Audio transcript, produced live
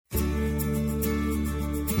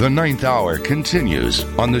The ninth hour continues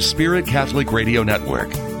on the Spirit Catholic Radio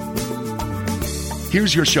Network.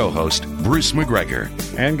 Here's your show host, Bruce McGregor.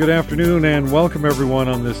 And good afternoon and welcome everyone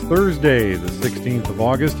on this Thursday, the 16th of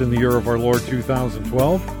August in the year of our Lord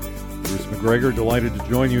 2012. Bruce McGregor, delighted to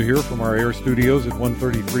join you here from our air studios at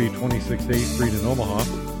 133 26th A Street in Omaha.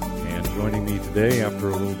 And joining me today after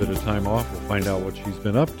a little bit of time off, we'll find out what she's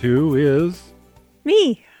been up to, is...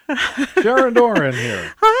 me. Sharon Doran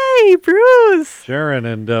here. Hi, Bruce. Sharon,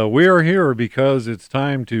 and we are here because it's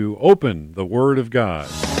time to open the Word of God.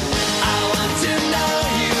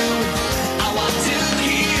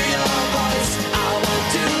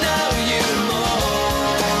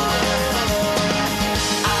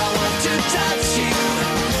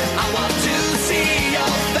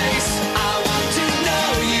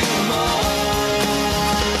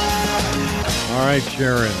 All right,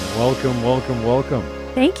 Sharon, welcome.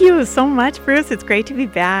 Thank you so much, Bruce. It's great to be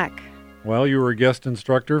back. Well, you were a guest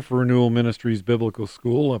instructor for Renewal Ministries Biblical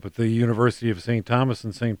School up at the University of St. Thomas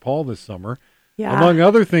and St. Paul this summer. Yeah. Among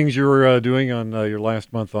other things you were doing on your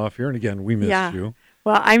last month off here, and again, we missed you.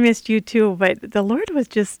 Well, I missed you too, but the Lord was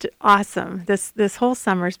just awesome. This whole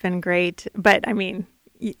summer's been great, but I mean,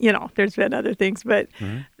 you know, there's been other things, but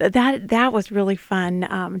that was really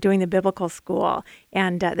fun doing the biblical school.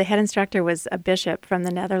 And the head instructor was a bishop from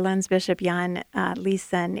the Netherlands, Bishop Jan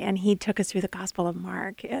Leeson, and he took us through the Gospel of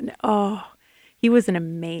Mark. And he was an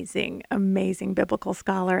amazing biblical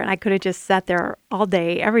scholar. And I could have just sat there all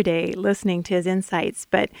day, every day, listening to his insights.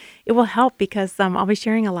 But it will help because I'll be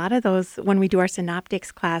sharing a lot of those when we do our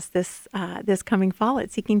synoptics class this coming fall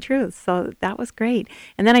at Seeking Truth. So that was great.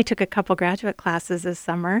 And then I took a couple graduate classes this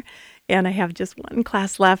summer, and I have just one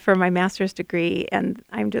class left for my master's degree. And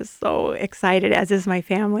I'm just so excited, as is my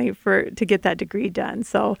family, to get that degree done.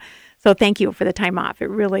 So thank you for the time off. It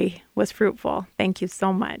really was fruitful. Thank you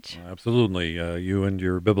so much. Absolutely. You and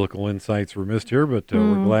your biblical insights were missed here, but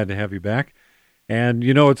we're glad to have you back. And,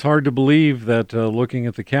 you know, it's hard to believe that looking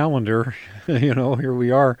at the calendar, here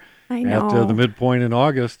we are at the midpoint in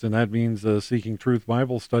August, and that means Seeking Truth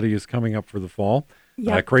Bible Study is coming up for the fall.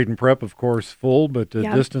 Yep. Creighton Prep, of course, full, but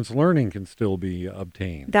distance learning can still be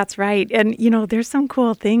obtained. That's right. And, there's some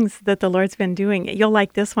cool things that the Lord's been doing. You'll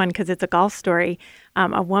like this one because it's a golf story.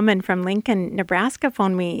 A woman from Lincoln, Nebraska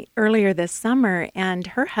phoned me earlier this summer, and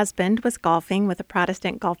her husband was golfing with a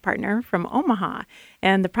Protestant golf partner from Omaha.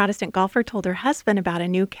 And the Protestant golfer told her husband about a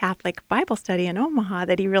new Catholic Bible study in Omaha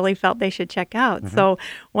that he really felt they should check out. Mm-hmm. So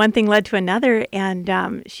one thing led to another,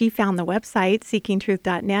 and she found the website,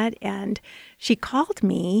 seekingtruth.net, and she called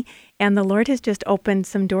me, and the Lord has just opened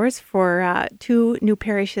some doors for two new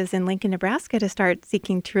parishes in Lincoln, Nebraska to start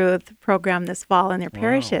Seeking Truth program this fall in their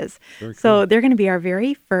parishes. Very so cool. They're going to be our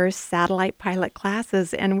very first satellite pilot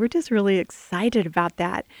classes, and we're just really excited about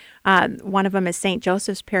that. One of them is St.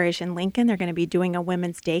 Joseph's Parish in Lincoln. They're going to be doing a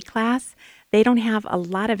Women's Day class. They don't have a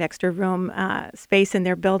lot of extra room space in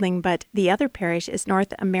their building, but the other parish is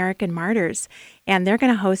North American Martyrs, and they're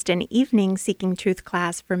going to host an evening Seeking Truth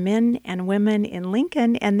class for men and women in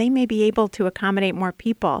Lincoln, and they may be able to accommodate more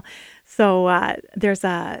people. So there's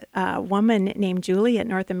a woman named Julie at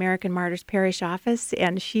North American Martyrs Parish office,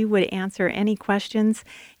 and she would answer any questions.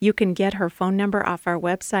 You can get her phone number off our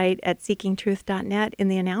website at seekingtruth.net in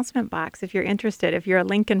the announcement box if you're interested, if you're a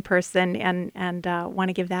Lincoln person and want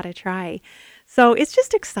to give that a try. So it's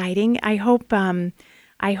just exciting. I hope some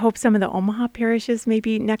of the Omaha parishes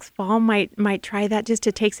maybe next fall might try that just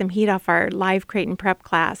to take some heat off our live Creighton Prep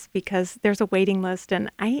class, because there's a waiting list,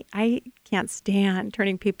 and I can't stand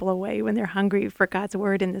turning people away when they're hungry for God's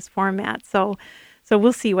Word in this format. So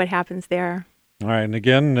we'll see what happens there. All right, and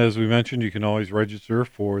again, as we mentioned, you can always register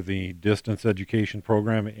for the distance education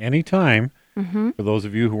program anytime. Mm-hmm. For those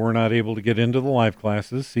of you who were not able to get into the live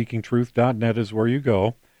classes, seekingtruth.net is where you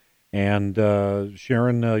go. And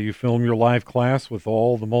Sharon, you film your live class with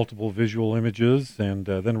all the multiple visual images, and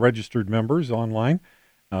then registered members online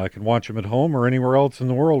can watch them at home or anywhere else in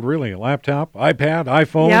the world, really. A laptop, iPad,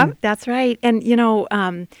 iPhone. Yep, that's right. And,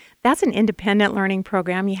 that's an independent learning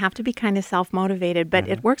program. You have to be kind of self-motivated, but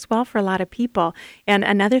it works well for a lot of people. And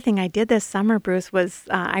another thing I did this summer, Bruce, was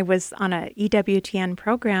I was on a EWTN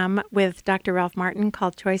program with Dr. Ralph Martin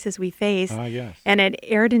called Choices We Face. Yes. And it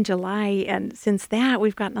aired in July. And since that,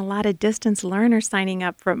 we've gotten a lot of distance learners signing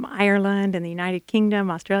up from Ireland and the United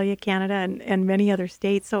Kingdom, Australia, Canada, and many other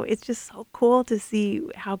states. So it's just so cool to see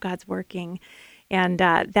how God's working. And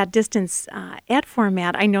that distance ed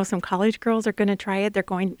format, I know some college girls are going to try it. They're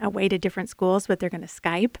going away to different schools, but they're going to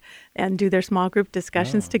Skype and do their small group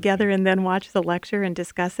discussions together and then watch the lecture and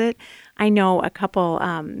discuss it. I know a couple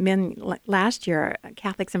men last year,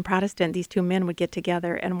 Catholics and Protestant, these two men would get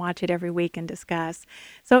together and watch it every week and discuss.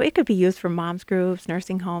 So it could be used for moms groups,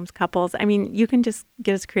 nursing homes, couples. I mean, you can just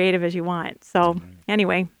get as creative as you want. So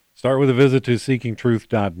anyway. Start with a visit to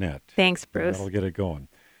seekingtruth.net. Thanks, Bruce. That'll get it going.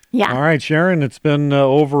 Yeah. All right, Sharon, it's been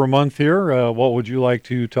over a month here. What would you like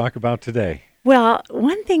to talk about today? Well,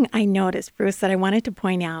 one thing I noticed, Bruce, that I wanted to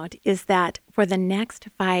point out is that for the next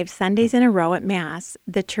 5 Sundays in a row at Mass,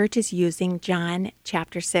 the church is using John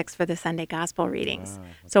chapter 6 for the Sunday Gospel readings. Okay.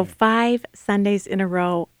 So 5 Sundays in a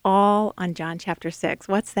row, all on John chapter 6.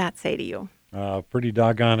 What's that say to you? Pretty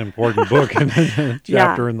doggone important book and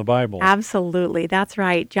chapter in the Bible. Absolutely. That's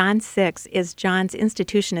right. John 6 is John's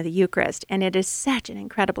institution of the Eucharist, and it is such an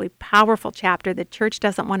incredibly powerful chapter. The church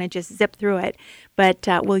doesn't want to just zip through it, but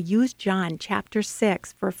we'll use John chapter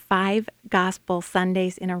 6 for 5 Gospel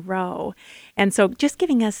Sundays in a row. And so just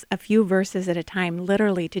giving us a few verses at a time,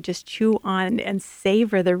 literally to just chew on and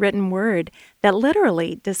savor the written word that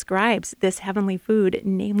literally describes this heavenly food,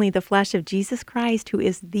 namely the flesh of Jesus Christ, who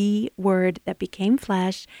is the Word that became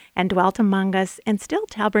flesh and dwelt among us and still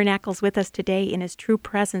tabernacles with us today in his true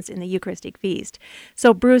presence in the Eucharistic feast.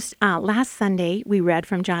 So, Bruce, last Sunday we read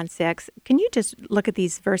from John 6. Can you just look at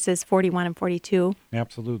these verses 41 and 42?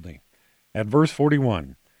 Absolutely. At verse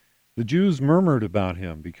 41, the Jews murmured about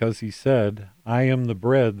him because he said, I am the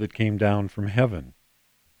bread that came down from heaven.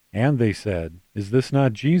 And they said, Is this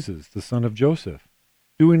not Jesus, the son of Joseph?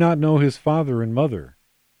 Do we not know his father and mother?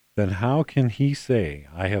 Then how can he say,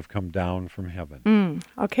 I have come down from heaven?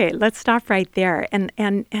 Okay, let's stop right there and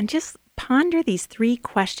just ponder these 3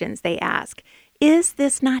 questions they ask. Is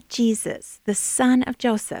this not Jesus, the son of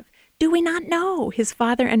Joseph? Do we not know his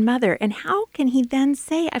father and mother? And how can he then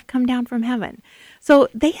say, I've come down from heaven? So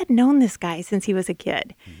they had known this guy since he was a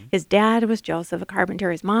kid. Mm-hmm. His dad was Joseph, a carpenter.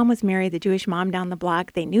 His mom was Mary, the Jewish mom down the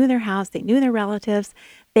block. They knew their house. They knew their relatives.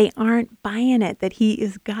 They aren't buying it that he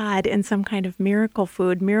is God and some kind of miracle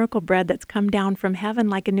food, miracle bread that's come down from heaven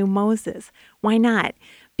like a new Moses. Why not?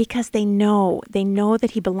 Because they know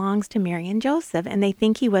that he belongs to Mary and Joseph, and they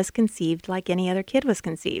think he was conceived like any other kid was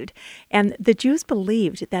conceived. And the Jews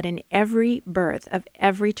believed that in every birth of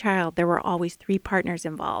every child, there were always 3 partners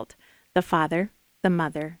involved: the Father, the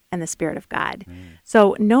Mother, and the Spirit of God.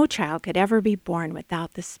 So no child could ever be born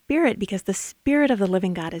without the Spirit, because the Spirit of the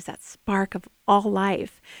living God is that spark of all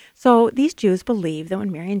life. So these Jews believed that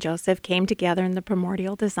when Mary and Joseph came together in the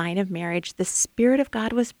primordial design of marriage, the Spirit of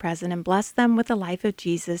God was present and blessed them with the life of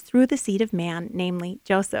Jesus through the seed of man, namely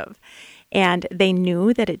Joseph. And they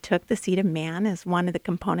knew that it took the seed of man as one of the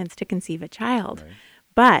components to conceive a child. Right.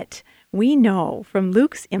 But we know from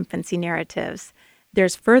Luke's infancy narratives,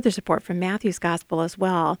 there's further support from Matthew's gospel as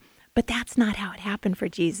well, but that's not how it happened for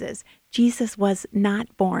Jesus. Jesus was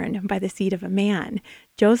not born by the seed of a man.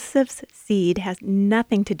 Joseph's seed has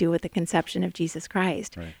nothing to do with the conception of Jesus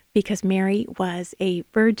Christ, right, because Mary was a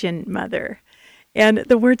virgin mother. And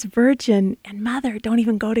the words virgin and mother don't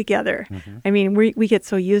even go together. Mm-hmm. I mean, we get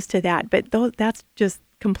so used to that, but that's just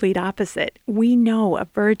complete opposite. We know a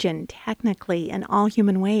virgin technically in all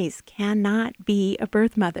human ways cannot be a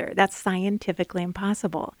birth mother. That's scientifically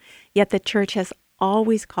impossible. Yet the church has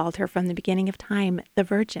always called her from the beginning of time the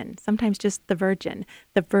Virgin, sometimes just the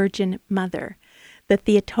Virgin Mother, the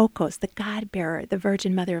Theotokos, the God-bearer, the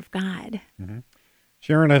Virgin Mother of God. Mm-hmm.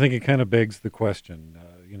 Sharon, I think it kind of begs the question,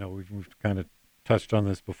 we've kind of touched on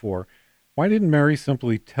this before. Why didn't Mary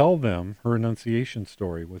simply tell them her Annunciation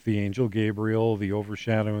story with the angel Gabriel, the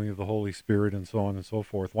overshadowing of the Holy Spirit, and so on and so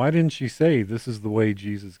forth? Why didn't she say, this is the way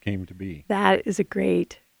Jesus came to be? That is a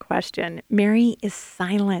great question. Mary is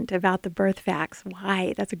silent about the birth facts.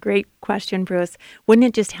 Why? That's a great question, Bruce. Wouldn't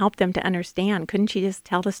it just help them to understand? Couldn't she just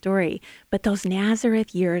tell the story? But those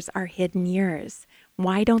Nazareth years are hidden years.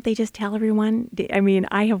 Why don't they just tell everyone? I mean,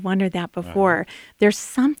 I have wondered that before. There's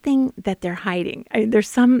something that they're hiding.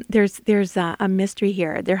 There's a mystery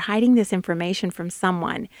here. They're hiding this information from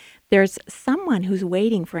someone. There's someone who's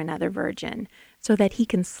waiting for another virgin so that he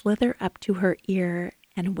can slither up to her ear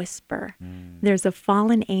and whisper. There's a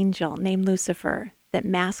fallen angel named Lucifer that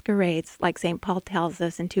masquerades, like St. Paul tells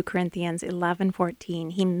us in 2 Corinthians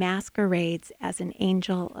 11:14, he masquerades as an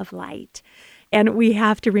angel of light. And we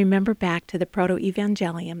have to remember back to the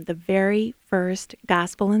Proto-Evangelium, the very first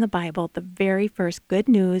gospel in the Bible, the very first good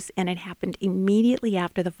news, and it happened immediately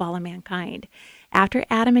after the fall of mankind. After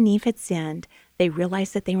Adam and Eve had sinned, they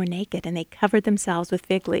realized that they were naked, and they covered themselves with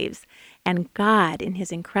fig leaves. And God, in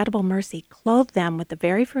his incredible mercy, clothed them with the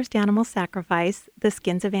very first animal sacrifice, the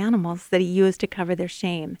skins of animals that he used to cover their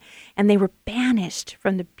shame. And they were banished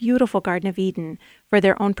from the beautiful Garden of Eden for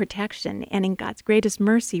their own protection, and in God's greatest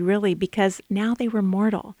mercy, really, because now they were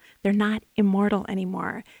mortal. They're not immortal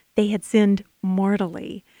anymore. They had sinned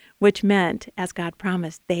mortally, which meant, as God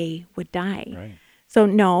promised, they would die. Right. So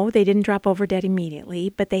no, they didn't drop over dead immediately,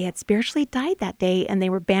 but they had spiritually died that day, and they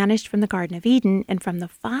were banished from the Garden of Eden and from the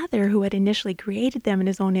Father who had initially created them in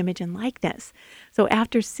his own image and likeness. So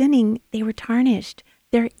after sinning, they were tarnished.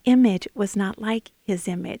 Their image was not like his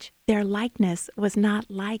image. Their likeness was not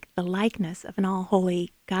like the likeness of an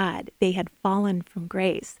all-holy God. They had fallen from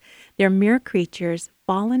grace. They're mere creatures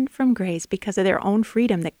fallen from grace because of their own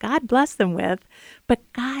freedom that God blessed them with, but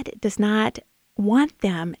God does not want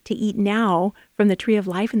them to eat now from the tree of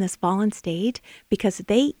life in this fallen state, because if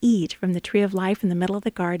they eat from the tree of life in the middle of the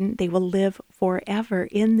garden, they will live forever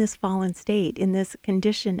in this fallen state, in this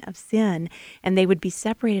condition of sin, and they would be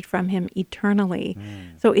separated from him eternally.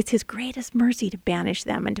 So it's his greatest mercy to banish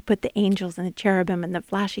them and to put the angels and the cherubim and the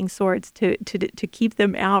flashing swords to keep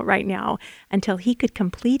them out right now until he could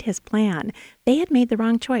complete his plan. They had made the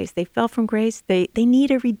wrong choice. They fell from grace. They need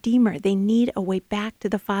a redeemer. They need a way back to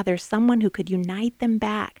the Father, someone who could unite them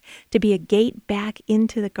back, to be a gate back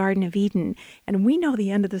into the Garden of Eden. And we know the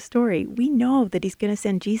end of the story. We know that he's going to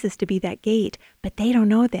send Jesus to be that gate, but they don't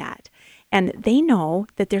know that. And they know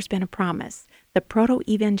that there's been a promise. The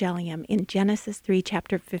proto-evangelium in Genesis 3,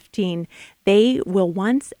 chapter 15, they will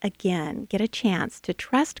once again get a chance to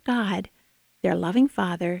trust God, their loving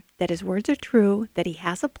Father, that his words are true, that he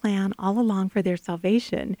has a plan all along for their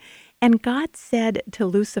salvation. And God said to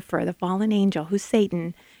Lucifer, the fallen angel, who's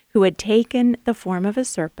Satan, who had taken the form of a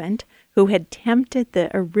serpent, who had tempted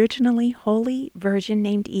the originally holy virgin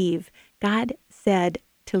named Eve, God said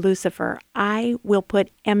to Lucifer, I will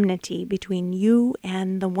put enmity between you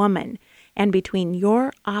and the woman, and between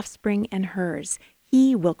your offspring and hers.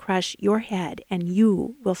 He will crush your head, and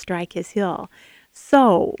you will strike his heel.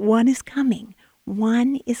 So one is coming.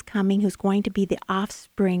 One is coming who's going to be the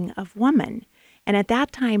offspring of woman. And at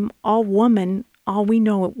that time, all we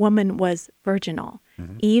know woman was virginal.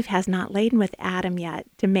 Eve has not lain with Adam yet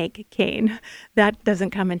to make Cain. That doesn't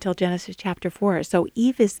come until Genesis chapter 4. So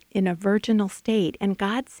Eve is in a virginal state, and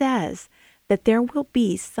God says that there will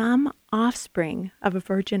be some offspring of a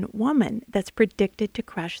virgin woman that's predicted to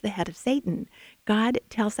crush the head of Satan. God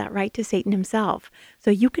tells that right to Satan himself. So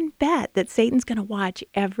you can bet that Satan's going to watch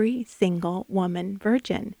every single woman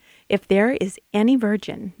virgin. If there is any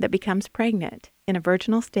virgin that becomes pregnant in a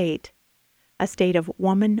virginal state, a state of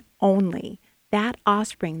woman only, that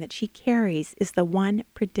offspring that she carries is the one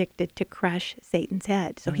predicted to crush Satan's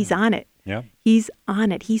head. So he's on it. Yeah. He's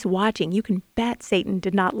on it. He's watching. You can bet Satan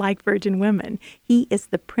did not like virgin women. He is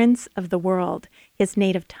the prince of the world. His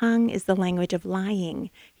native tongue is the language of lying.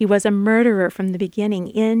 He was a murderer from the beginning.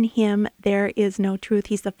 In him there is no truth.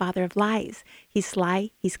 He's the father of lies. He's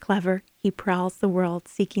sly. He's clever. He prowls the world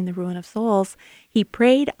seeking the ruin of souls. He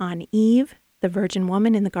preyed on Eve, the virgin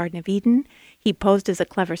woman in the Garden of Eden. He posed as a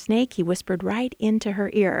clever snake. He whispered right into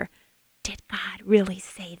her ear, did God really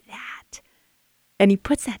say that? And he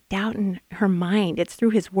puts that doubt in her mind. It's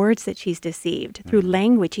through his words that she's deceived. Through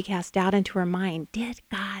language, he casts doubt into her mind. Did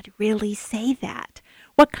God really say that?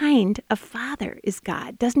 What kind of father is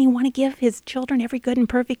God? Doesn't he want to give his children every good and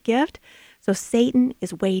perfect gift? So Satan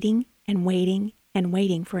is waiting and waiting and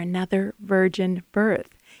waiting for another virgin birth.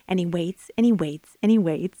 And he waits and he waits and he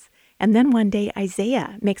waits. And then one day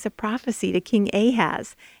Isaiah makes a prophecy to King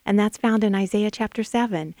Ahaz, and that's found in Isaiah chapter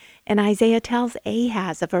 7. And Isaiah tells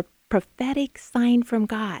Ahaz of a prophetic sign from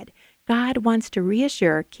God. God wants to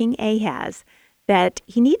reassure King Ahaz that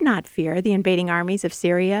he need not fear the invading armies of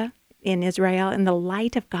Syria in Israel in the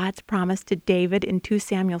light of God's promise to David in 2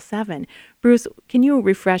 Samuel 7. Bruce, can you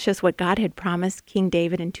refresh us what God had promised King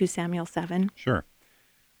David in 2 Samuel 7? Sure.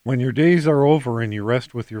 When your days are over and you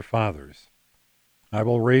rest with your fathers, I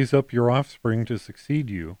will raise up your offspring to succeed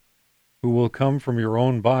you, who will come from your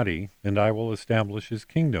own body, and I will establish his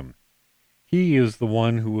kingdom. He is the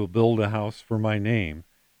one who will build a house for my name,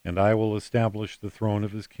 and I will establish the throne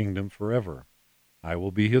of his kingdom forever. I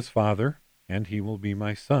will be his father, and he will be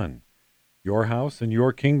my son. Your house and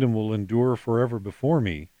your kingdom will endure forever before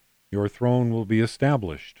me. Your throne will be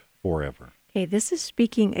established forever. Okay, this is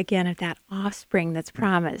speaking again of that offspring that's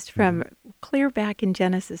promised from clear back in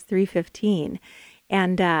Genesis 3:15.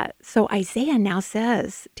 And so Isaiah now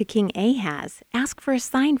says to King Ahaz, ask for a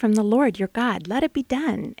sign from the Lord your God. Let it be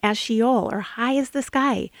done as Sheol or high as the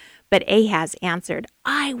sky. But Ahaz answered,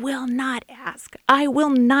 I will not ask. I will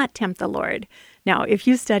not tempt the Lord. Now, if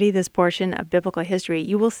you study this portion of biblical history,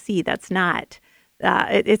 you will see that's not.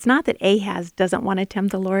 It's not that Ahaz doesn't want to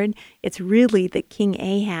tempt the Lord. It's really that King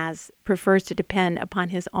Ahaz prefers to depend upon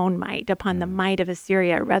his own might, upon the might of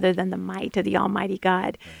Assyria, rather than the might of the Almighty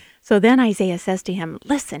God. So then Isaiah says to him,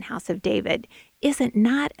 "Listen, house of David, is it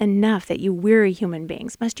not enough that you weary human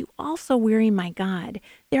beings? Must you also weary my God?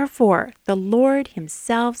 Therefore, the Lord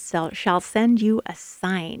himself shall send you a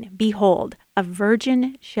sign. Behold, a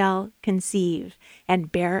virgin shall conceive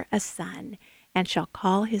and bear a son, and shall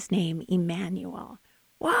call his name Emmanuel."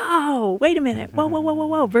 Whoa, wait a minute.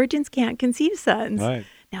 Whoa. Virgins can't conceive sons. Right.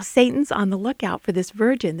 Now, Satan's on the lookout for this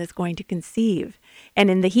virgin that's going to conceive. And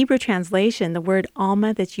in the Hebrew translation, the word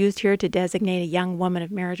Alma that's used here to designate a young woman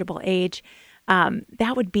of marriageable age,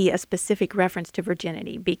 that would be a specific reference to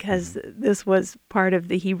virginity, because this was part of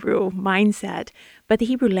the Hebrew mindset. But the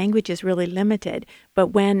Hebrew language is really limited. But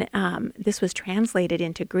when this was translated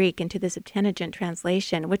into Greek, into the Septuagint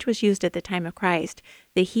translation, which was used at the time of Christ,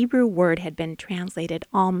 the Hebrew word had been translated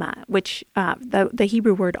Alma, which the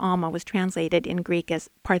Hebrew word Alma was translated in Greek as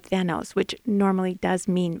Parthenos, which normally does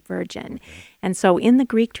mean virgin. And so in the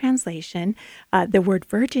Greek translation, the word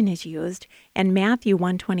virgin is used, and Matthew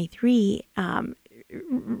 1:23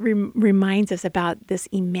 reminds us about this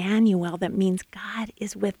Emmanuel, that means God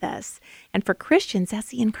is with us. And for Christians, that's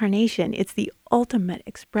the incarnation. It's the ultimate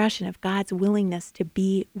expression of God's willingness to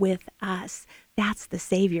be with us. That's the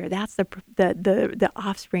Savior. That's the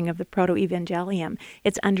offspring of the proto-evangelium.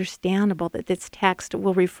 It's understandable that this text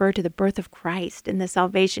will refer to the birth of Christ and the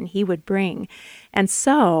salvation he would bring. And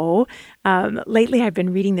so lately I've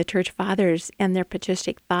been reading the Church Fathers and their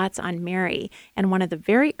patristic thoughts on Mary. And one of the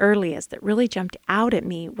very earliest that really jumped out at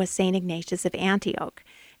me was St. Ignatius of Antioch.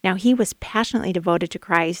 Now, he was passionately devoted to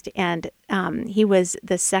Christ, and he was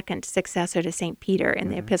the second successor to St. Peter in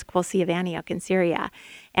the Episcopal See of Antioch in Syria.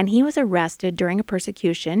 And he was arrested during a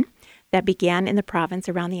persecution that began in the province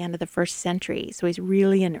around the end of the 1st century. So he's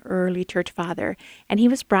really an early church father. And he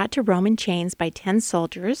was brought to Rome in chains by 10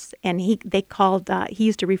 soldiers, and he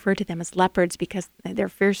used to refer to them as leopards because of their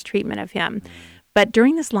fierce treatment of him. But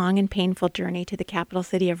during this long and painful journey to the capital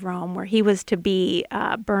city of Rome, where he was to be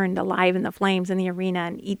burned alive in the flames in the arena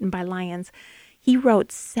and eaten by lions, he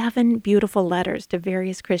wrote 7 beautiful letters to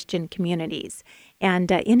various Christian communities.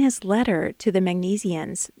 And in his letter to the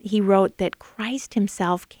Magnesians, he wrote that Christ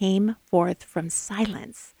himself came forth from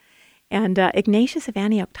silence. And Ignatius of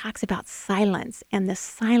Antioch talks about silence and the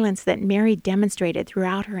silence that Mary demonstrated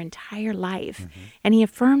throughout her entire life. And he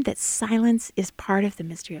affirmed that silence is part of the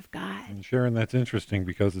mystery of God. And Sharon, that's interesting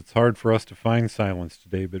because it's hard for us to find silence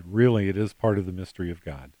today, but really it is part of the mystery of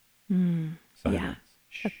God. Silence. Yeah.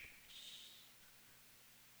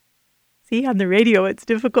 See, on the radio, it's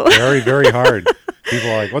difficult. Very, very hard.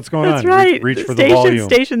 People are like, what's going on? That's right. Reach for the volume.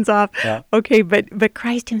 Station's off. Yeah. Okay, but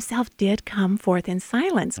Christ himself did come forth in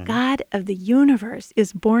silence. God of the universe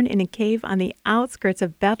is born in a cave on the outskirts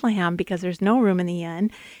of Bethlehem because there's no room in the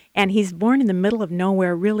inn. And he's born in the middle of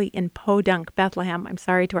nowhere, really in podunk Bethlehem. I'm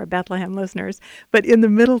sorry to our Bethlehem listeners. But in the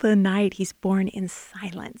middle of the night, he's born in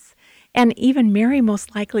silence. And even Mary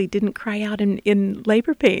most likely didn't cry out in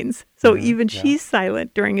labor pains. So even she's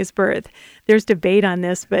silent during his birth. There's debate on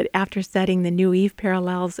this, but after studying the New Eve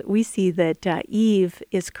parallels, we see that Eve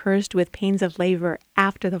is cursed with pains of labor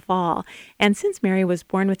after the fall. And since Mary was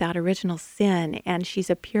born without original sin, and she's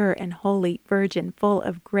a pure and holy virgin full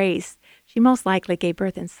of grace, she most likely gave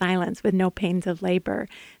birth in silence with no pains of labor.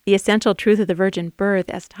 The essential truth of the virgin birth,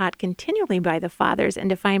 as taught continually by the fathers and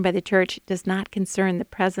defined by the church, does not concern the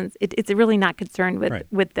presence. It's really not concerned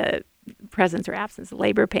with the presence or absence of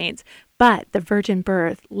labor pains. But the virgin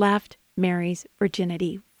birth left Mary's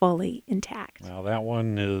virginity fully intact. Well, that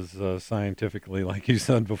one is scientifically, like you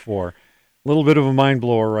said before, a little bit of a mind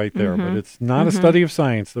blower right there. But it's not a study of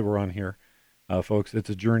science that we're on here, folks. It's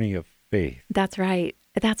a journey of faith. That's right.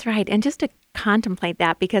 That's right. And just to contemplate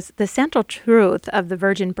that, because the central truth of the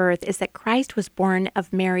virgin birth is that Christ was born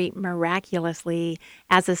of Mary miraculously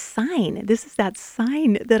as a sign. This is that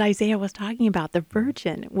sign that Isaiah was talking about. The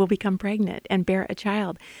virgin will become pregnant and bear a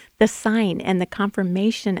child. The sign and the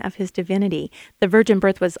confirmation of his divinity. The virgin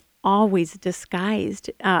birth was always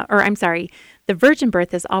disguised, the virgin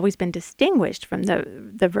birth has always been distinguished from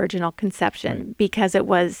the virginal conception because it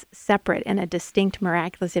was separate and a distinct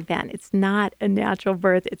miraculous event. It's not a natural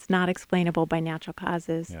birth. It's not explainable by natural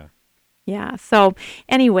causes. Yeah. So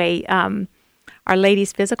anyway, Our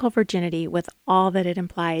Lady's physical virginity, with all that it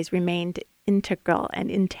implies, remained integral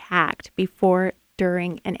and intact before,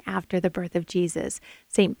 during, and after the birth of Jesus.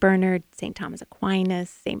 St. Bernard, St. Thomas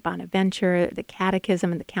Aquinas, St. Bonaventure, the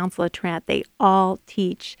Catechism, and the Council of Trent, they all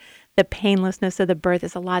teach The painlessness of the birth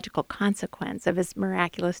is a logical consequence of his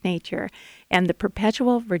miraculous nature. And the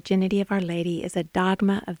perpetual virginity of Our Lady is a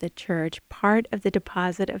dogma of the Church, part of the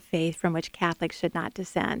deposit of faith from which Catholics should not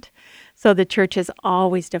dissent. So the Church has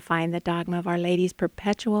always defined the dogma of Our Lady's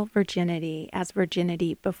perpetual virginity as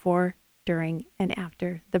virginity before, during, and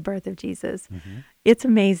after the birth of Jesus. It's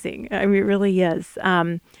amazing. I mean, it really is.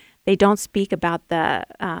 They don't speak about the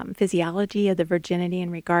physiology of the virginity in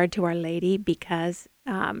regard to Our Lady because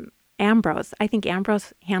Ambrose, I think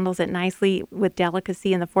Ambrose handles it nicely with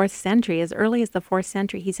delicacy in the 4th century. As early as the 4th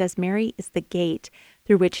century, he says, Mary is the gate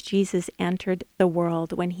through which Jesus entered the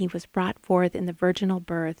world when he was brought forth in the virginal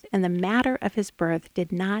birth, and the matter of his birth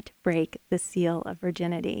did not break the seal of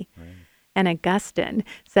virginity. Right. And Augustine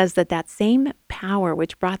says that same power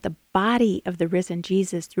which brought the body of the risen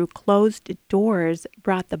Jesus through closed doors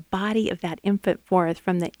brought the body of that infant forth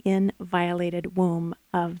from the inviolated womb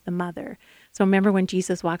of the mother. So remember when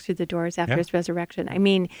Jesus walks through the doors after his resurrection? I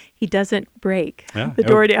mean, he doesn't break the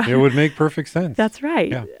door down. It would make perfect sense. That's right.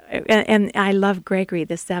 Yeah. And I love Gregory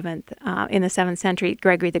the Seventh. In the 7th century,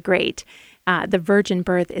 Gregory the Great. The virgin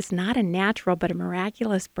birth is not a natural but a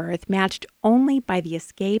miraculous birth matched only by the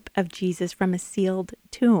escape of Jesus from a sealed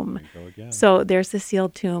tomb. So there's the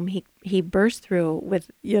sealed tomb. He burst through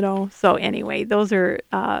with, so anyway, those are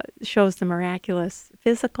shows the miraculous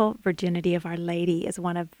physical virginity of Our Lady is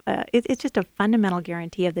one of, it's just a fundamental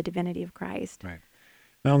guarantee of the divinity of Christ. Right.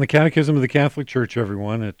 Now, in the Catechism of the Catholic Church,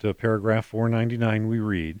 everyone, at paragraph 499, we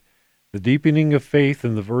read, the deepening of faith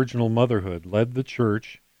in the virginal motherhood led the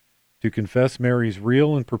Church to confess Mary's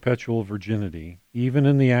real and perpetual virginity, even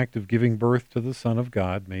in the act of giving birth to the Son of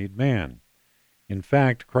God made man. In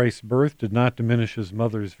fact, Christ's birth did not diminish his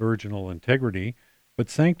mother's virginal integrity, but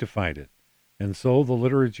sanctified it. And so the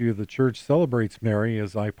liturgy of the Church celebrates Mary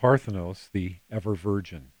as I Parthenos, the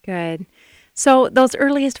ever-virgin. Good. So those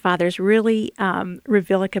earliest fathers really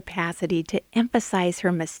reveal a capacity to emphasize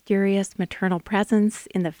her mysterious maternal presence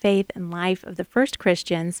in the faith and life of the first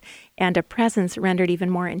Christians, and a presence rendered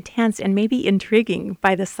even more intense and maybe intriguing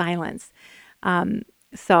by the silence.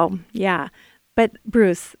 But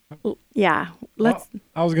Bruce, let's... Well,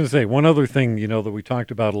 I was going to say, one other thing, that we talked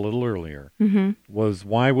about a little earlier was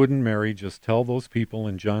why wouldn't Mary just tell those people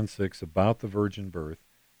in John 6 about the virgin birth?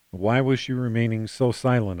 Why was she remaining so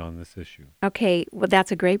silent on this issue? Okay, well,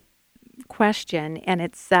 that's a great question. And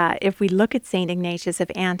it's, if we look at St. Ignatius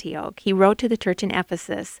of Antioch, he wrote to the church in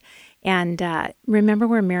Ephesus. And remember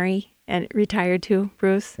where Mary retired to,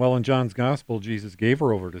 Bruce? Well, in John's Gospel, Jesus gave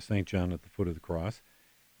her over to St. John at the foot of the cross.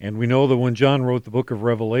 And we know that when John wrote the book of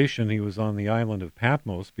Revelation, he was on the island of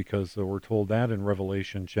Patmos, because we're told that in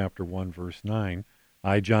Revelation chapter 1, verse 9.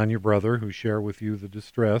 I, John, your brother, who share with you the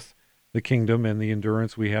distress, the kingdom, and the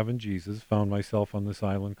endurance we have in Jesus, found myself on this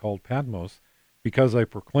island called Patmos, because I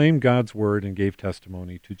proclaimed God's word and gave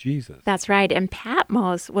testimony to Jesus. That's right. And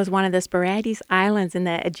Patmos was one of the Sporades islands in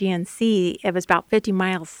the Aegean Sea. It was about 50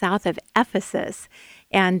 miles south of Ephesus.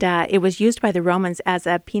 And it was used by the Romans as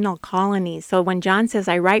a penal colony. So when John says,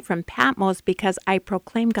 I write from Patmos because I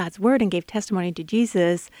proclaimed God's word and gave testimony to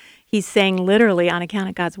Jesus, he's saying literally, on account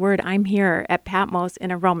of God's word, I'm here at Patmos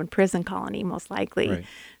in a Roman prison colony, most likely. Right.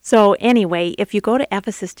 So anyway, if you go to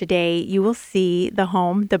Ephesus today, you will see the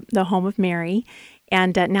home, the home of Mary.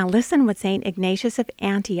 And now listen what St. Ignatius of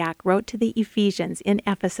Antioch wrote to the Ephesians in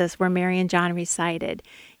Ephesus, where Mary and John resided.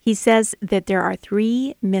 He says that there are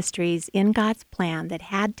 3 mysteries in God's plan that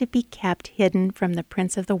had to be kept hidden from the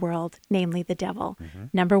prince of the world, namely the devil.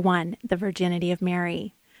 Number 1, the virginity of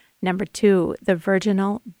Mary. Number 2, the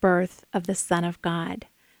virginal birth of the Son of God.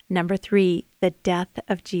 Number 3, the death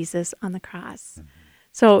of Jesus on the cross.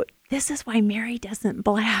 So this is why Mary doesn't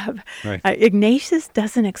blab. Right. Ignatius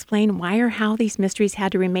doesn't explain why or how these mysteries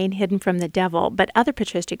had to remain hidden from the devil, but other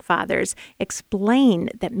patristic fathers explain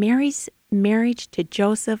that Mary's marriage to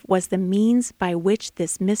Joseph was the means by which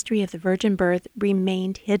this mystery of the virgin birth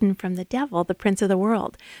remained hidden from the devil, the prince of the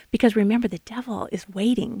world. Because remember, the devil is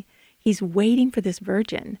waiting. He's waiting for this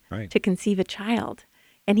virgin to conceive a child.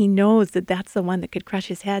 And he knows that that's the one that could crush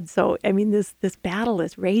his head. So, I mean, this battle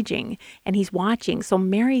is raging, and he's watching. So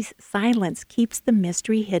Mary's silence keeps the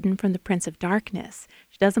mystery hidden from the Prince of Darkness.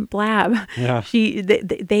 She doesn't blab. Yeah.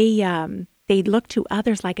 They look to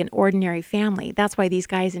others like an ordinary family. That's why these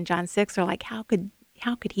guys in John 6 are like, how could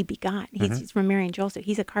he be God? He's from Mary and Joseph.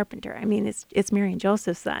 He's a carpenter. I mean, it's Mary and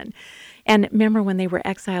Joseph's son. And remember when they were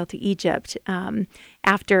exiled to Egypt,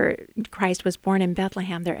 after Christ was born in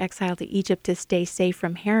Bethlehem, they're exiled to Egypt to stay safe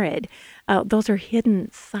from Herod. Those are hidden,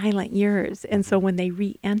 silent years. And so when they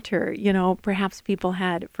re-enter, perhaps people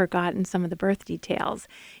had forgotten some of the birth details.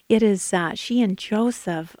 It is she and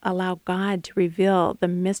Joseph allow God to reveal the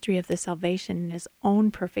mystery of the salvation in his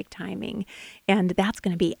own perfect timing. And that's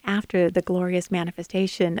going to be after the glorious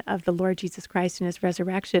manifestation of the Lord Jesus Christ in his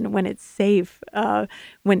resurrection, when it's safe,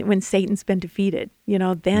 when Satan's been defeated.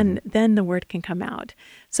 Then the word can come out.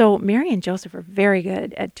 So Mary and Joseph are very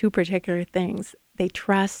good at two particular things. They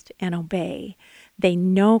trust and obey. They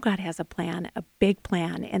know God has a plan, a big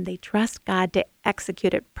plan, and they trust God to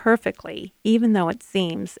execute it perfectly. Even though it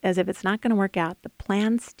seems as if it's not going to work out, the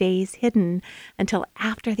plan stays hidden until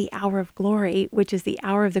after the hour of glory, which is the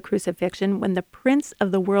hour of the crucifixion, when the prince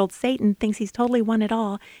of the world, Satan, thinks he's totally won it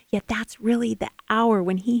all. Yet that's really the hour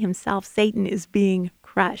when he himself, Satan, is being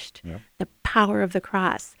crushed. Yep. The power of the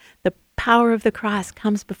cross. The power of the cross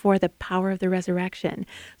comes before the power of the resurrection.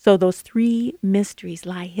 So those three mysteries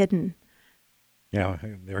lie hidden. Yeah,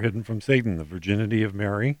 they're hidden from Satan: the virginity of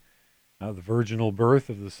Mary, the virginal birth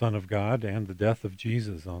of the Son of God, and the death of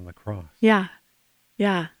Jesus on the cross. Yeah.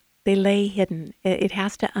 They lay hidden. It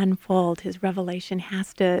has to unfold. His revelation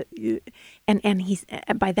has to, and he's,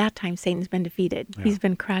 by that time, Satan's been defeated. Yeah. He's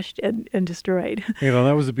been crushed and destroyed.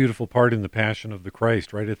 That was a beautiful part in the Passion of the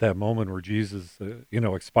Christ, right at that moment where Jesus,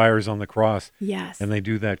 expires on the cross. Yes. And they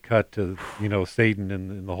do that cut to, Satan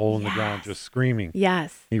in the hole in the ground, just screaming.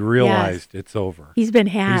 Yes. He realized it's over. He's been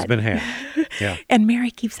had. He's been had. Yeah. And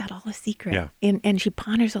Mary keeps that all a secret. Yeah. And she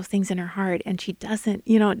ponders those things in her heart, and she doesn't,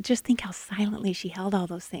 just think how silently she held all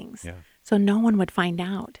those things. Yeah. So no one would find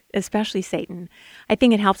out, especially Satan. I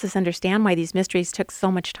think it helps us understand why these mysteries took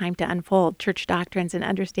so much time to unfold. Church doctrines and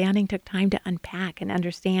understanding took time to unpack and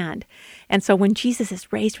understand. And so when Jesus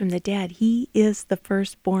is raised from the dead, he is the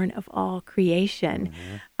firstborn of all creation.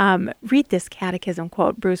 Mm-hmm. Read this catechism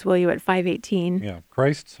quote, Bruce, will you, at 518? Yeah.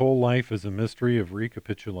 Christ's whole life is a mystery of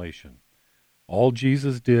recapitulation. All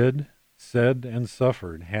Jesus did, said, and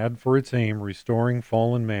suffered had for its aim restoring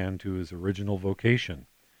fallen man to his original vocation.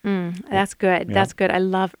 That's good. Yeah. That's good. I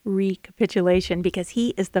love recapitulation because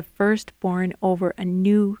he is the firstborn over a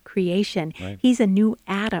new creation. Right. He's a new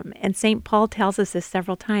Adam. And St. Paul tells us this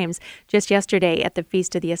several times. Just yesterday at the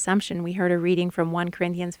Feast of the Assumption, we heard a reading from 1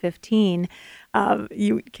 Corinthians 15. Can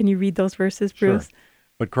you read those verses, Bruce? Sure.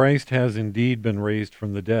 But Christ has indeed been raised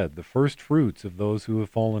from the dead, the first fruits of those who have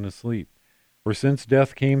fallen asleep. For since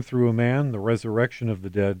death came through a man, the resurrection of the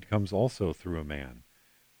dead comes also through a man.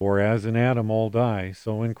 For as in Adam all die,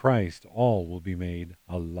 so in Christ all will be made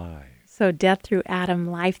alive. So death through Adam,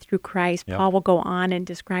 life through Christ. Yep. Paul will go on and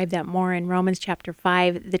describe that more in Romans chapter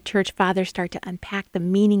 5. The church fathers start to unpack the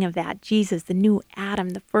meaning of that. Jesus, the new Adam,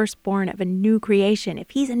 the firstborn of a new creation. If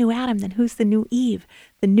he's a new Adam, then who's the new Eve?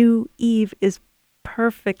 The new Eve is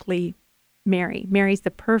perfectly Mary. Mary's the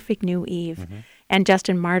perfect new Eve. Mm-hmm. And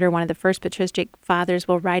Justin Martyr, one of the first patristic fathers,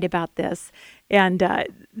 will write about this. And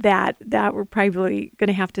that we're probably going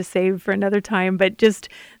to have to save for another time. But just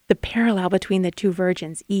the parallel between the two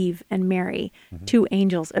virgins, Eve and Mary. Mm-hmm. Two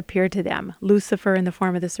angels appear to them. Lucifer in the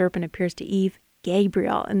form of the serpent appears to Eve.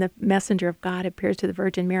 Gabriel and the messenger of God appears to the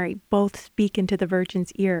Virgin Mary. Both speak into the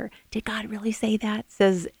Virgin's ear. Did God really say that?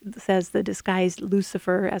 Says the disguised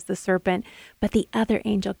Lucifer as the serpent. But the other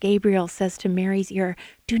angel, Gabriel, says to Mary's ear,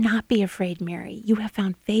 "Do not be afraid, Mary. You have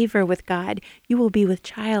found favor with God. You will be with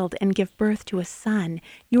child and give birth to a son.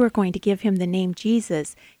 You are going to give him the name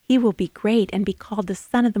Jesus. He will be great and be called the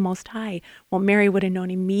Son of the Most High." Well, Mary would have known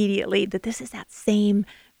immediately that this is that same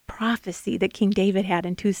prophecy that King David had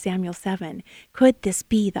in 2 Samuel 7. Could this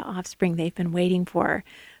be the offspring they've been waiting for?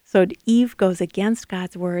 So Eve goes against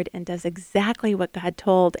God's word and does exactly what God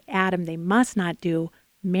told Adam they must not do.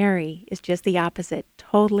 Mary is just the opposite,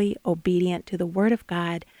 totally obedient to the word of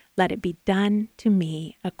God. Let it be done to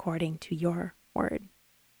me according to your word.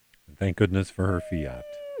 Thank goodness for her fiat.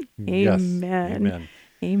 Amen. Yes. Amen.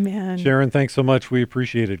 Amen. Sharon, thanks so much. We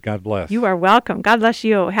appreciate it. God bless. You are welcome. God bless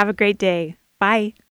you. Have a great day. Bye.